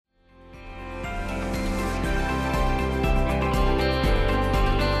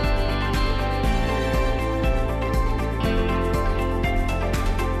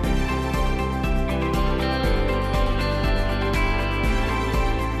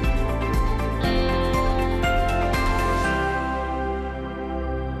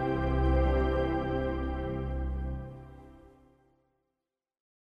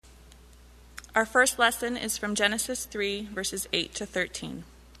Our first lesson is from Genesis 3, verses 8 to 13.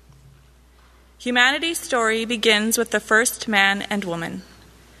 Humanity's story begins with the first man and woman.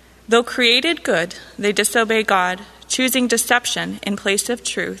 Though created good, they disobey God, choosing deception in place of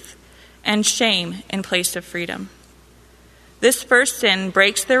truth and shame in place of freedom. This first sin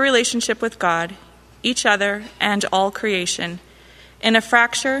breaks their relationship with God, each other, and all creation, in a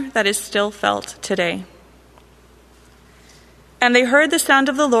fracture that is still felt today. And they heard the sound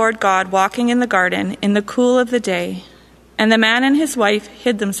of the Lord God walking in the garden in the cool of the day. And the man and his wife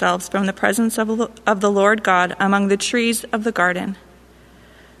hid themselves from the presence of the Lord God among the trees of the garden.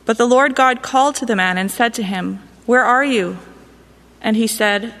 But the Lord God called to the man and said to him, "Where are you?" And he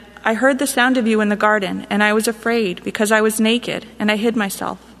said, "I heard the sound of you in the garden, and I was afraid, because I was naked, and I hid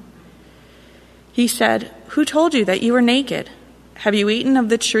myself." He said, "Who told you that you were naked? Have you eaten of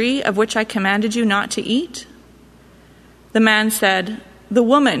the tree of which I commanded you not to eat?" The man said, "The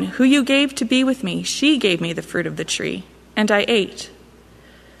woman who you gave to be with me, she gave me the fruit of the tree, and I ate."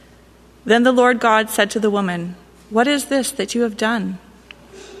 Then the Lord God said to the woman, "What is this that you have done?"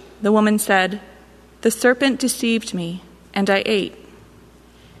 The woman said, "The serpent deceived me, and I ate."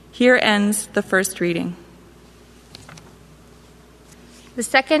 Here ends the first reading. The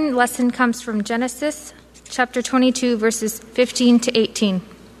second lesson comes from Genesis chapter 22, verses 15 to 18.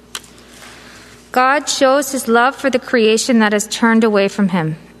 God shows his love for the creation that has turned away from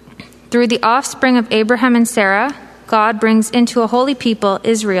him. Through the offspring of Abraham and Sarah, God brings into a holy people,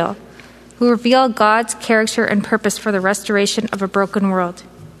 Israel, who reveal God's character and purpose for the restoration of a broken world.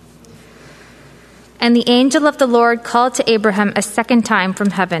 And the angel of the Lord called to Abraham a second time from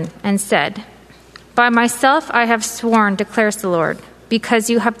heaven and said, "By myself I have sworn, declares the Lord, because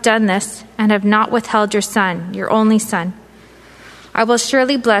you have done this and have not withheld your son, your only son. I will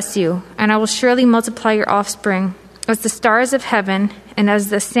surely bless you, and I will surely multiply your offspring as the stars of heaven and as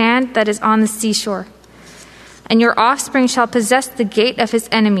the sand that is on the seashore. And your offspring shall possess the gate of his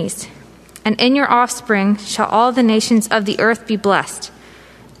enemies, and in your offspring shall all the nations of the earth be blessed,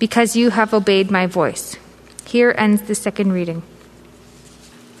 because you have obeyed my voice." Here ends the second reading.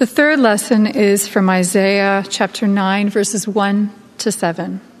 The third lesson is from Isaiah chapter 9, verses 1 to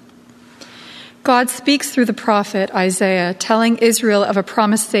 7. God speaks through the prophet Isaiah, telling Israel of a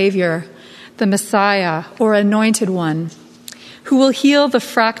promised Savior, the Messiah, or Anointed One, who will heal the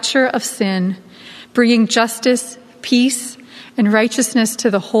fracture of sin, bringing justice, peace, and righteousness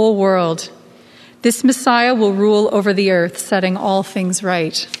to the whole world. This Messiah will rule over the earth, setting all things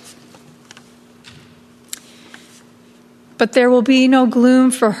right. But there will be no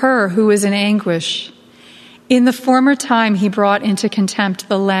gloom for her who is in anguish. In the former time he brought into contempt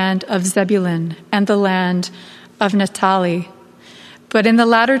the land of Zebulun and the land of Naphtali. But in the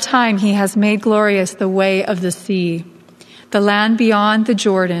latter time he has made glorious the way of the sea, the land beyond the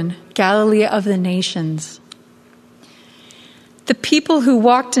Jordan, Galilee of the nations. The people who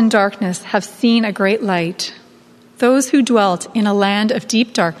walked in darkness have seen a great light. Those who dwelt in a land of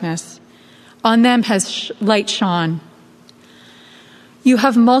deep darkness, on them has light shone. You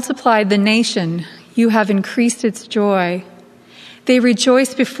have multiplied the nation. You have increased its joy. They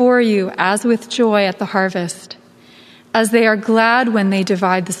rejoice before you as with joy at the harvest, as they are glad when they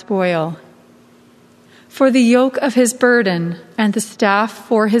divide the spoil. For the yoke of his burden and the staff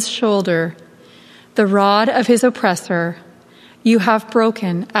for his shoulder, the rod of his oppressor, you have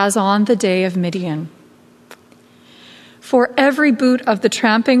broken as on the day of Midian. For every boot of the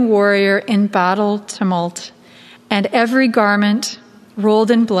tramping warrior in battle tumult, and every garment rolled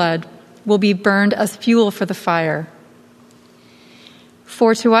in blood, will be burned as fuel for the fire.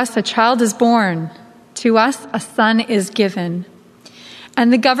 For to us a child is born, to us a son is given,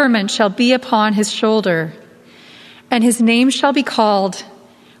 and the government shall be upon his shoulder, and his name shall be called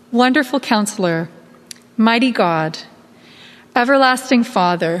Wonderful Counselor, Mighty God, Everlasting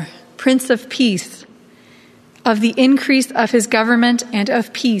Father, Prince of Peace. Of the increase of his government and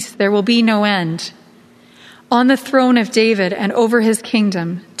of peace there will be no end, on the throne of David and over his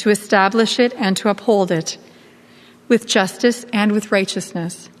kingdom, to establish it and to uphold it, with justice and with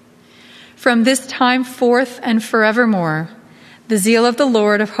righteousness. From this time forth and forevermore, the zeal of the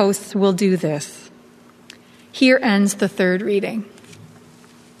Lord of hosts will do this. Here ends the third reading.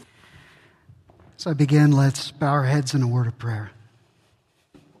 As I begin, let's bow our heads in a word of prayer.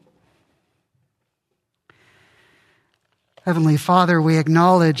 Heavenly Father, we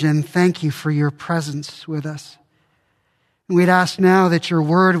acknowledge and thank you for your presence with us. And we'd ask now that your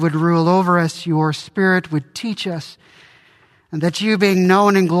word would rule over us, your spirit would teach us, and that you being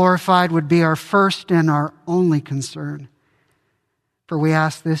known and glorified would be our first and our only concern. For we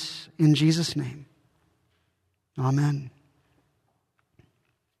ask this in Jesus' name. Amen.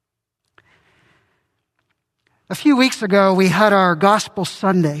 A few weeks ago, we had our Gospel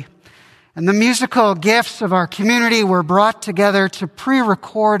Sunday, and the musical gifts of our community were brought together to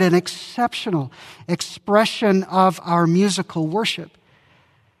pre-record an exceptional expression of our musical worship.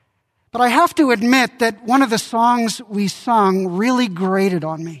 But I have to admit that one of the songs we sung really grated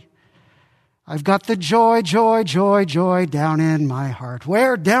on me. I've got the joy, joy, joy, joy down in my heart.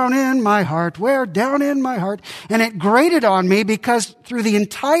 Where down in my heart? Where down in my heart? And it grated on me because through the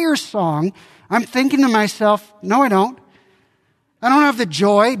entire song, I'm thinking to myself, no, I don't. I don't have the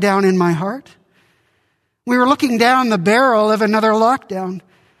joy down in my heart. We were looking down the barrel of another lockdown,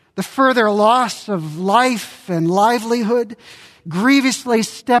 the further loss of life and livelihood, grievously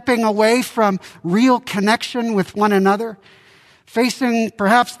stepping away from real connection with one another, facing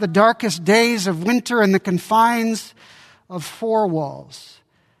perhaps the darkest days of winter in the confines of four walls.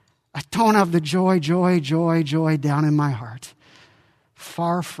 I don't have the joy, joy, joy, joy down in my heart.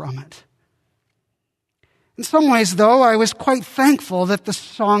 Far from it. In some ways, though, I was quite thankful that the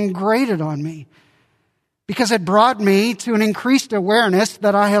song grated on me because it brought me to an increased awareness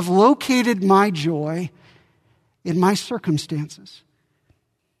that I have located my joy in my circumstances.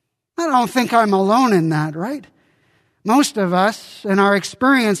 I don't think I'm alone in that, right? Most of us, and our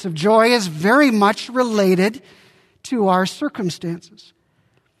experience of joy is very much related to our circumstances.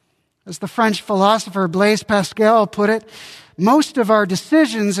 As the French philosopher Blaise Pascal put it, most of our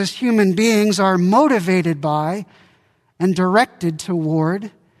decisions as human beings are motivated by and directed toward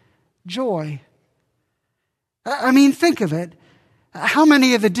joy. I mean, think of it. How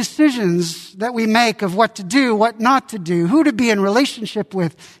many of the decisions that we make of what to do, what not to do, who to be in relationship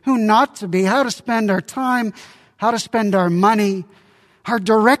with, who not to be, how to spend our time, how to spend our money, are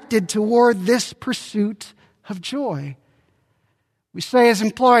directed toward this pursuit of joy. We say as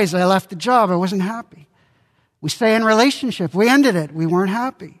employees, I left the job, I wasn't happy. We say in relationship, we ended it, we weren't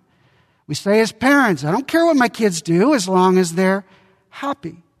happy. We say as parents, I don't care what my kids do as long as they're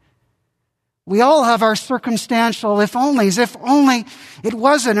happy. We all have our circumstantial if onlys. If only it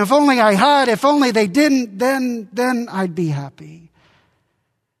wasn't, if only I had, if only they didn't, then I'd be happy.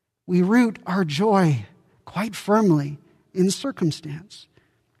 We root our joy quite firmly in circumstance.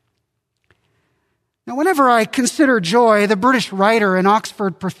 Now, whenever I consider joy, the British writer and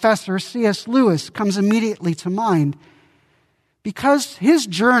Oxford professor C.S. Lewis comes immediately to mind, because his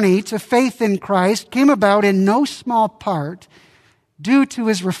journey to faith in Christ came about in no small part due to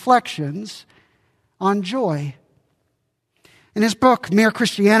his reflections on joy. In his book, Mere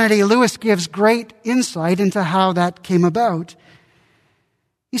Christianity, Lewis gives great insight into how that came about.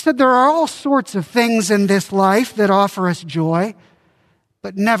 He said, there are all sorts of things in this life that offer us joy,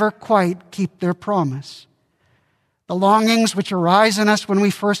 but never quite keep their promise. The longings which arise in us when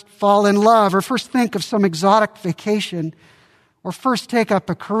we first fall in love, or first think of some exotic vacation, or first take up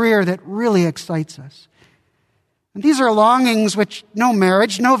a career that really excites us. And these are longings which no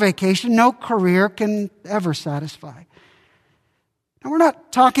marriage, no vacation, no career can ever satisfy. Now, we're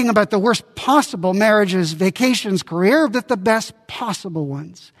not talking about the worst possible marriages, vacations, career, but the best possible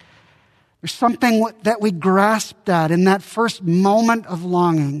ones. There's something that we grasped at in that first moment of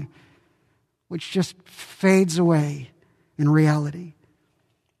longing, which just fades away in reality.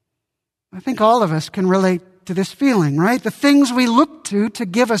 I think all of us can relate to this feeling, right? The things we look to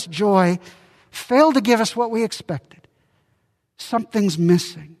give us joy fail to give us what we expected. Something's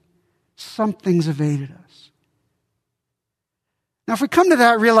missing. Something's evaded us. Now, if we come to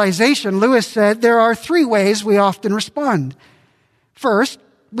that realization, Lewis said there are three ways we often respond. First,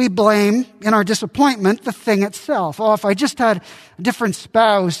 we blame, in our disappointment, the thing itself. Oh, if I just had a different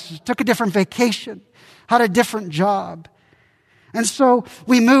spouse, took a different vacation, had a different job. And so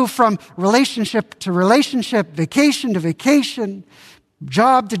we move from relationship to relationship, vacation to vacation,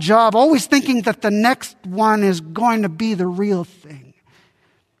 job to job, always thinking that the next one is going to be the real thing.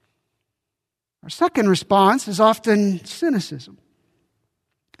 Our second response is often cynicism.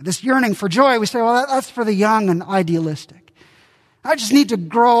 This yearning for joy, we say, well, that's for the young and idealistic. I just need to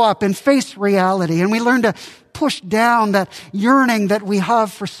grow up and face reality. And we learn to push down that yearning that we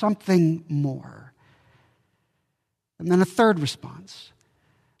have for something more. And then a third response,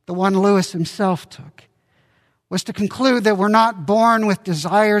 the one Lewis himself took, was to conclude that we're not born with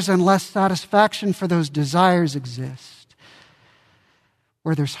desires unless satisfaction for those desires exist.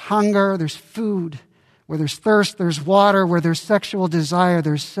 Where there's hunger, there's food. Where there's thirst, there's water. Where there's sexual desire,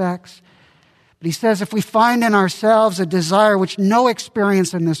 there's sex. But he says if we find in ourselves a desire which no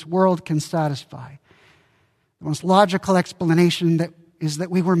experience in this world can satisfy, the most logical explanation is that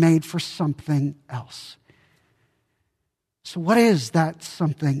we were made for something else. So what is that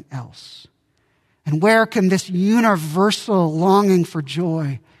something else? And where can this universal longing for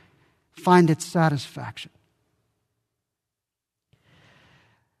joy find its satisfaction?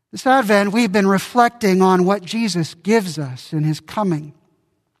 This Advent, we've been reflecting on what Jesus gives us in his coming,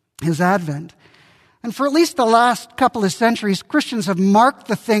 his Advent. And for at least the last couple of centuries, Christians have marked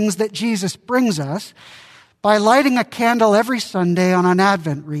the things that Jesus brings us by lighting a candle every Sunday on an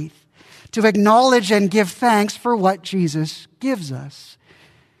Advent wreath to acknowledge and give thanks for what Jesus gives us.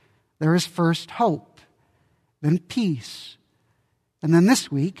 There is first hope, then peace, and then this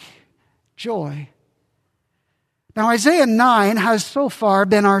week, joy. Now, Isaiah 9 has so far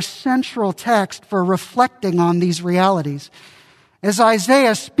been our central text for reflecting on these realities. As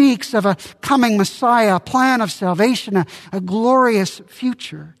Isaiah speaks of a coming Messiah, a plan of salvation, a glorious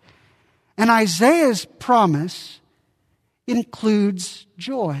future. And Isaiah's promise includes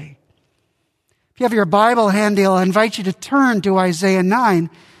joy. If you have your Bible handy, I'll invite you to turn to Isaiah 9.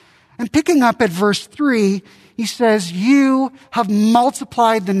 And picking up at verse 3, he says, "You have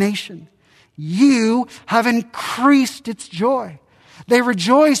multiplied the nation. You have increased its joy. They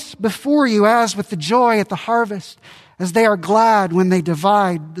rejoice before you as with the joy at the harvest, as they are glad when they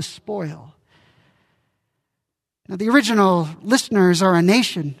divide the spoil." Now, the original listeners are a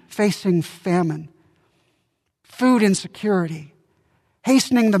nation facing famine, food insecurity,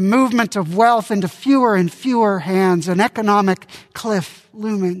 hastening the movement of wealth into fewer and fewer hands, an economic cliff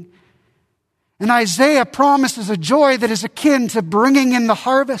looming. And Isaiah promises a joy that is akin to bringing in the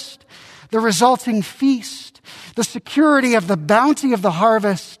harvest, the resulting feast, the security of the bounty of the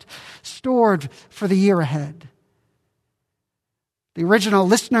harvest stored for the year ahead. The original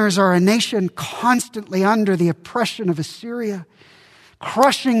listeners are a nation constantly under the oppression of Assyria.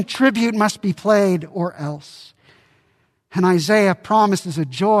 Crushing tribute must be paid or else. And Isaiah promises a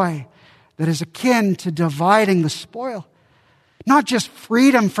joy that is akin to dividing the spoil. Not just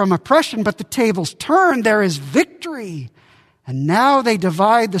freedom from oppression, but the tables turn. There is victory. And now they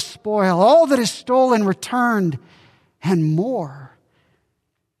divide the spoil. All that is stolen returned and more.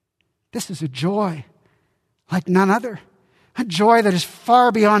 This is a joy like none other. A joy that is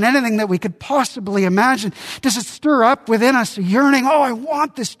far beyond anything that we could possibly imagine. Does it stir up within us a yearning? Oh, I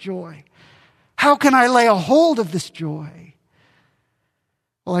want this joy. How can I lay a hold of this joy?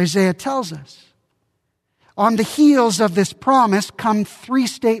 Well, Isaiah tells us. On the heels of this promise come three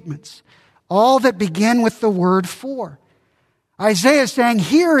statements, all that begin with the word "for." Isaiah is saying,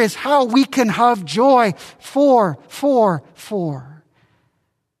 here is how we can have joy. For.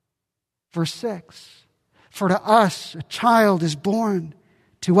 Verse 6. "For to us a child is born,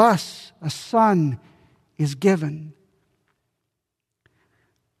 to us a son is given."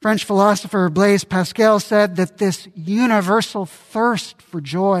 French philosopher Blaise Pascal said that this universal thirst for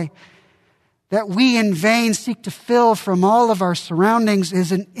joy that we in vain seek to fill from all of our surroundings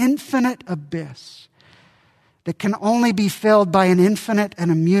is an infinite abyss that can only be filled by an infinite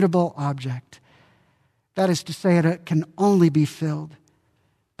and immutable object. That is to say, it can only be filled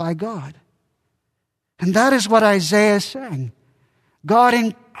by God. And that is what Isaiah is saying. God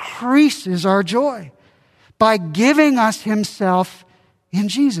increases our joy by giving us himself in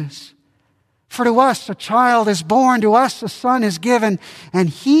Jesus. "For to us a child is born, to us a son is given, and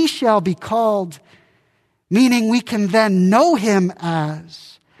he shall be called," meaning we can then know him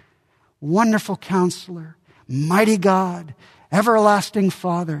as Wonderful Counselor, Mighty God, Everlasting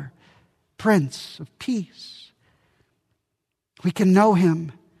Father, Prince of Peace. We can know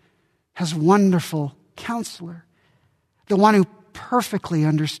him as Wonderful Counselor, the one who perfectly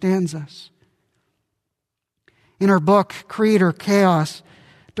understands us. In her book, Creed or Chaos,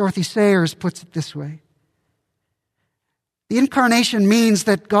 Dorothy Sayers puts it this way. The incarnation means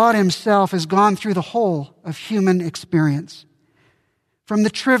that God himself has gone through the whole of human experience. From the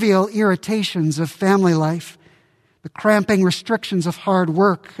trivial irritations of family life, the cramping restrictions of hard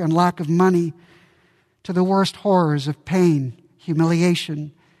work and lack of money, to the worst horrors of pain,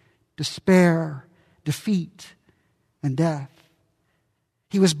 humiliation, despair, defeat, and death.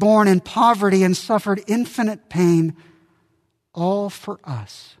 He was born in poverty and suffered infinite pain, all for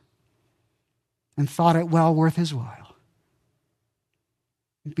us, and thought it well worth his while.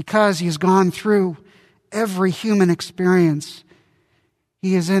 Because he has gone through every human experience,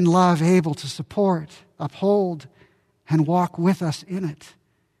 he is in love able to support, uphold, and walk with us in it.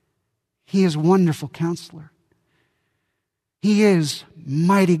 He is Wonderful Counselor. He is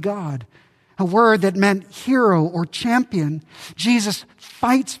Mighty God, a word that meant hero or champion. Jesus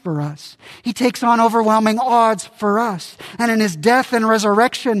fights for us. He takes on overwhelming odds for us. And in his death and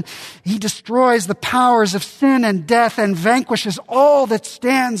resurrection, he destroys the powers of sin and death and vanquishes all that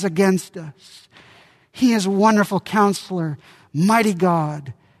stands against us. He is Wonderful Counselor, Mighty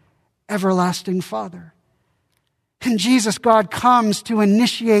God, Everlasting Father. And Jesus, God, comes to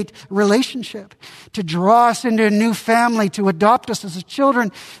initiate relationship, to draw us into a new family, to adopt us as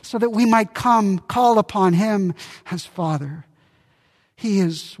children so that we might call upon him as Father. He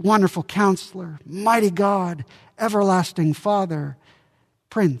is wonderful Counselor, mighty God, everlasting Father,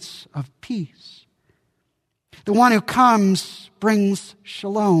 Prince of Peace. The one who comes brings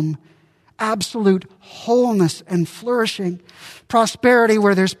shalom, absolute wholeness and flourishing, prosperity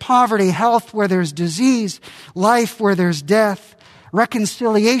where there's poverty, health where there's disease, life where there's death,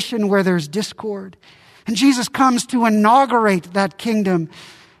 reconciliation where there's discord. And Jesus comes to inaugurate that kingdom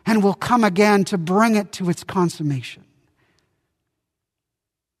and will come again to bring it to its consummation.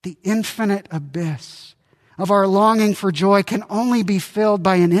 The infinite abyss of our longing for joy can only be filled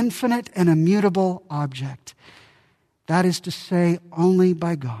by an infinite and immutable object. That is to say, only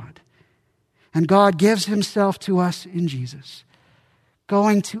by God. And God gives himself to us in Jesus,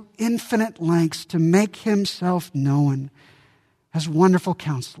 going to infinite lengths to make himself known as wonderful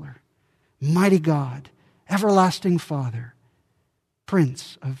Counselor, mighty God, everlasting Father,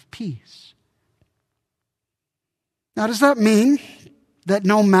 Prince of Peace. Now, does that mean that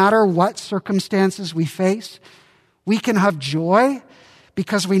no matter what circumstances we face, we can have joy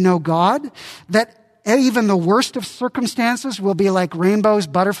because we know God? That even the worst of circumstances will be like rainbows,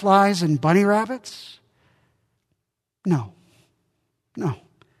 butterflies, and bunny rabbits? No.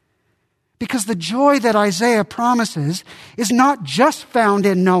 Because the joy that Isaiah promises is not just found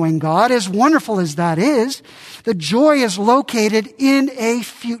in knowing God, as wonderful as that is. The joy is located in a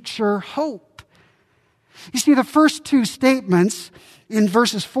future hope. You see, the first two statements in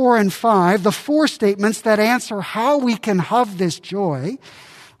verses 4 and 5, the four statements that answer how we can have this joy,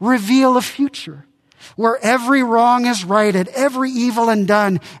 reveal a future where every wrong is righted, every evil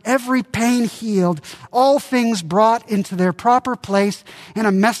undone, every pain healed, all things brought into their proper place in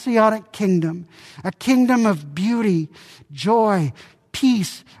a messianic kingdom, a kingdom of beauty, joy,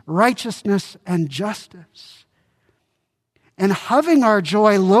 peace, righteousness, and justice. And having our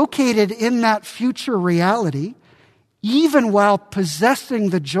joy located in that future reality, even while possessing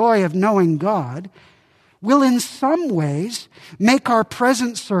the joy of knowing God, will in some ways make our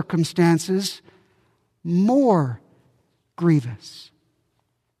present circumstances more grievous.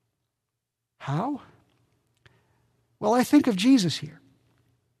 How? Well, I think of Jesus here.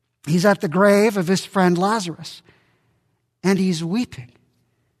 He's at the grave of his friend Lazarus, and he's weeping.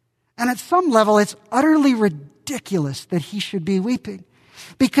 And at some level, it's utterly ridiculous that he should be weeping,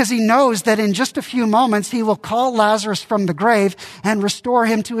 because he knows that in just a few moments, he will call Lazarus from the grave and restore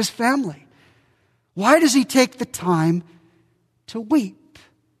him to his family. Why does he take the time to weep?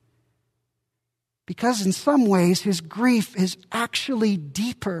 Because in some ways, his grief is actually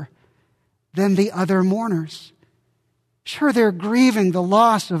deeper than the other mourners. Sure, they're grieving the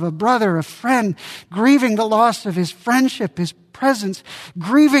loss of a brother, a friend, grieving the loss of his friendship, his presence,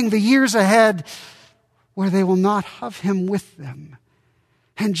 grieving the years ahead where they will not have him with them.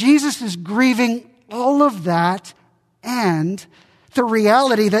 And Jesus is grieving all of that and the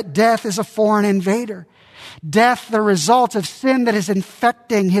reality that death is a foreign invader. Death, the result of sin that is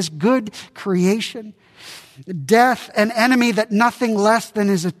infecting his good creation. Death, an enemy that nothing less than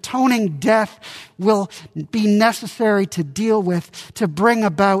his atoning death will be necessary to deal with to bring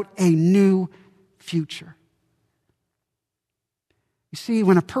about a new future. You see,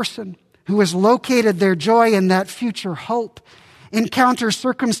 when a person who has located their joy in that future hope encounters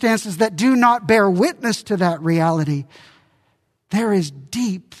circumstances that do not bear witness to that reality, there is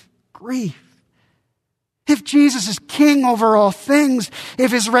deep grief. If Jesus is king over all things,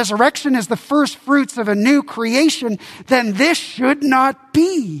 if his resurrection is the first fruits of a new creation, then this should not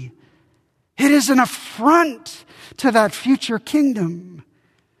be. It is an affront to that future kingdom.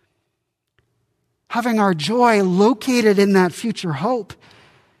 Having our joy located in that future hope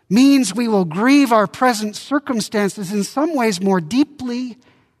means we will grieve our present circumstances in some ways more deeply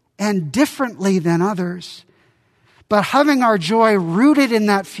and differently than others. But having our joy rooted in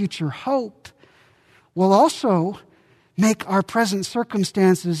that future hope will also make our present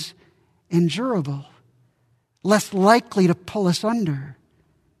circumstances endurable, less likely to pull us under.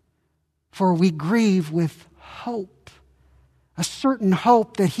 For we grieve with hope, a certain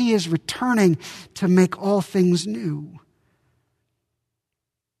hope that he is returning to make all things new.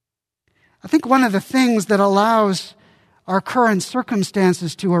 I think one of the things that allows our current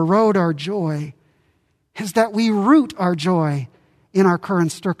circumstances to erode our joy is that we root our joy in our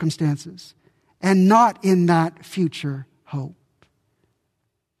current circumstances and not in that future hope.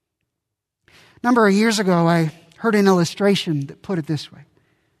 A number of years ago, I heard an illustration that put it this way.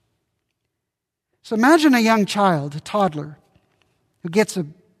 So imagine a young child, a toddler, who gets a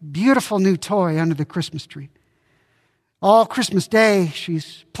beautiful new toy under the Christmas tree. All Christmas Day,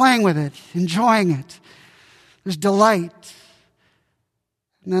 she's playing with it, enjoying it. There's delight.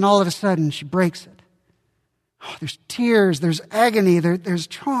 And then all of a sudden, she breaks it. Oh, there's tears, there's agony, there's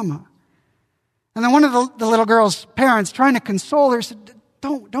trauma. And then one of the little girl's parents, trying to console her, said,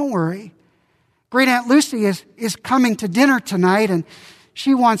 Don't worry. Great Aunt Lucy is coming to dinner tonight, and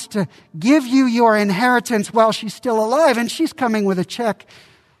she wants to give you your inheritance while she's still alive, and she's coming with a check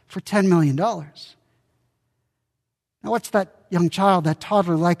for $10 million. Now, what's that young child, that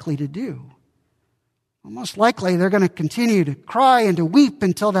toddler, likely to do? Well, most likely, they're going to continue to cry and to weep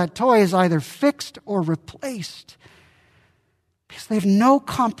until that toy is either fixed or replaced, because they have no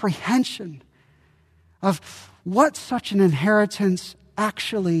comprehension of what such an inheritance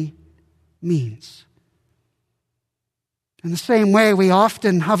actually means. In the same way, we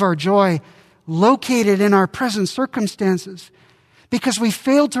often have our joy located in our present circumstances because we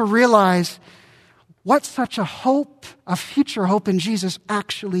fail to realize what such a hope, a future hope in Jesus,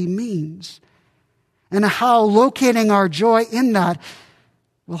 actually means, and how locating our joy in that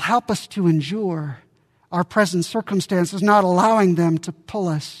will help us to endure our present circumstances, not allowing them to pull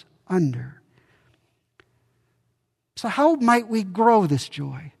us under. So how might we grow this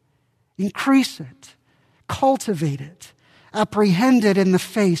joy? Increase it, cultivate it, apprehend it in the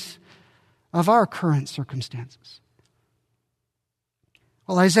face of our current circumstances?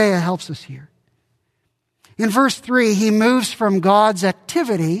 Well, Isaiah helps us here. In verse 3, he moves from God's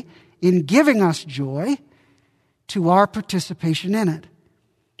activity in giving us joy to our participation in it.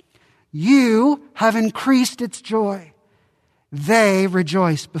 You have increased its joy. They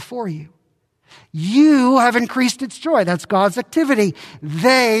rejoice before you. You have increased its joy. That's God's activity.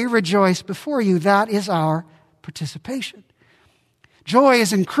 They rejoice before you. That is our participation. Joy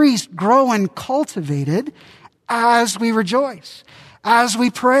is increased, grown, cultivated as we rejoice, as we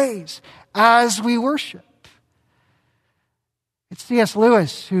praise, as we worship. It's C.S.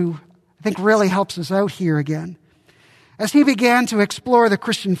 Lewis who I think really helps us out here again. As he began to explore the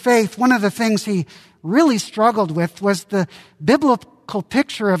Christian faith, one of the things he really struggled with was the biblical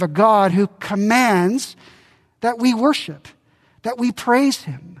picture of a God who commands that we worship, that we praise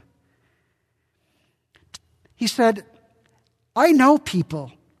him. He said, I know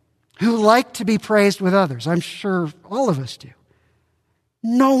people who like to be praised with others. I'm sure all of us do.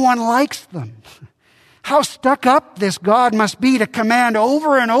 No one likes them. How stuck up this God must be to command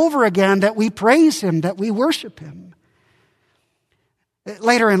over and over again that we praise him, that we worship him.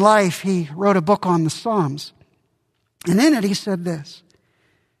 Later in life, he wrote a book on the Psalms. And in it, he said this: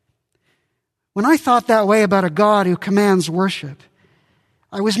 when I thought that way about a God who commands worship,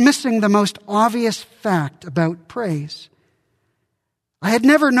 I was missing the most obvious fact about praise. I had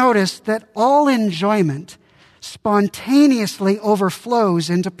never noticed that all enjoyment spontaneously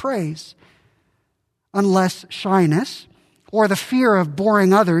overflows into praise, unless shyness or the fear of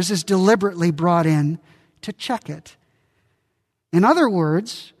boring others is deliberately brought in to check it. In other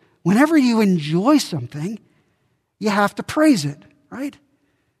words, whenever you enjoy something, you have to praise it, right?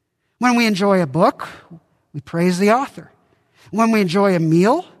 When we enjoy a book, we praise the author. When we enjoy a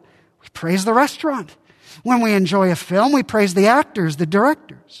meal, we praise the restaurant. When we enjoy a film, we praise the actors, the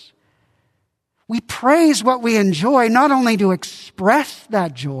directors. We praise what we enjoy not only to express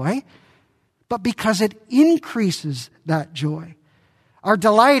that joy, but because it increases that joy. Our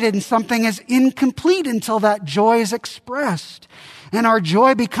delight in something is incomplete until that joy is expressed. And our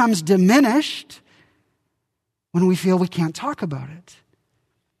joy becomes diminished when we feel we can't talk about it.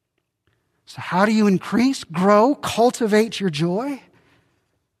 So how do you increase, grow, cultivate your joy?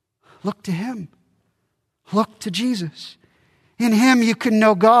 Look to him. Look to Jesus. In him you can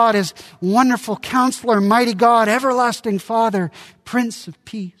know God as wonderful counselor, mighty God, everlasting Father, Prince of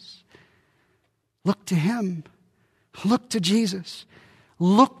Peace. Look to him. Look to Jesus.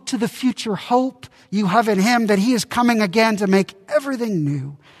 Look to the future hope you have in him, that he is coming again to make everything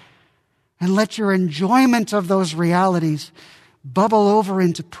new. And let your enjoyment of those realities bubble over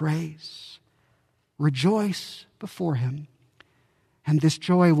into praise. Rejoice before him, and this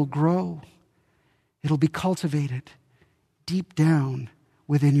joy will grow. It'll be cultivated deep down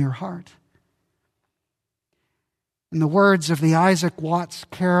within your heart. In the words of the Isaac Watts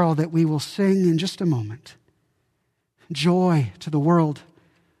carol that we will sing in just a moment, joy to the world.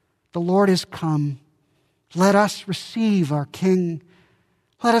 The Lord is come. Let us receive our King.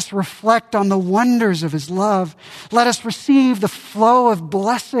 Let us reflect on the wonders of his love. Let us receive the flow of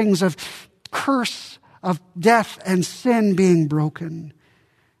blessings, of curse, of death and sin being broken.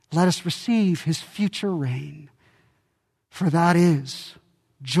 Let us receive his future reign, for that is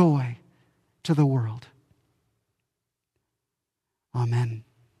joy to the world. Amen.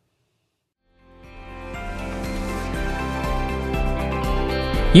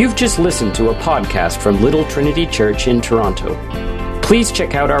 You've just listened to a podcast from Little Trinity Church in Toronto. Please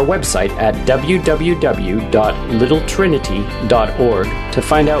check out our website at www.littletrinity.org to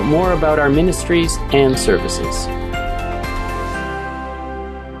find out more about our ministries and services.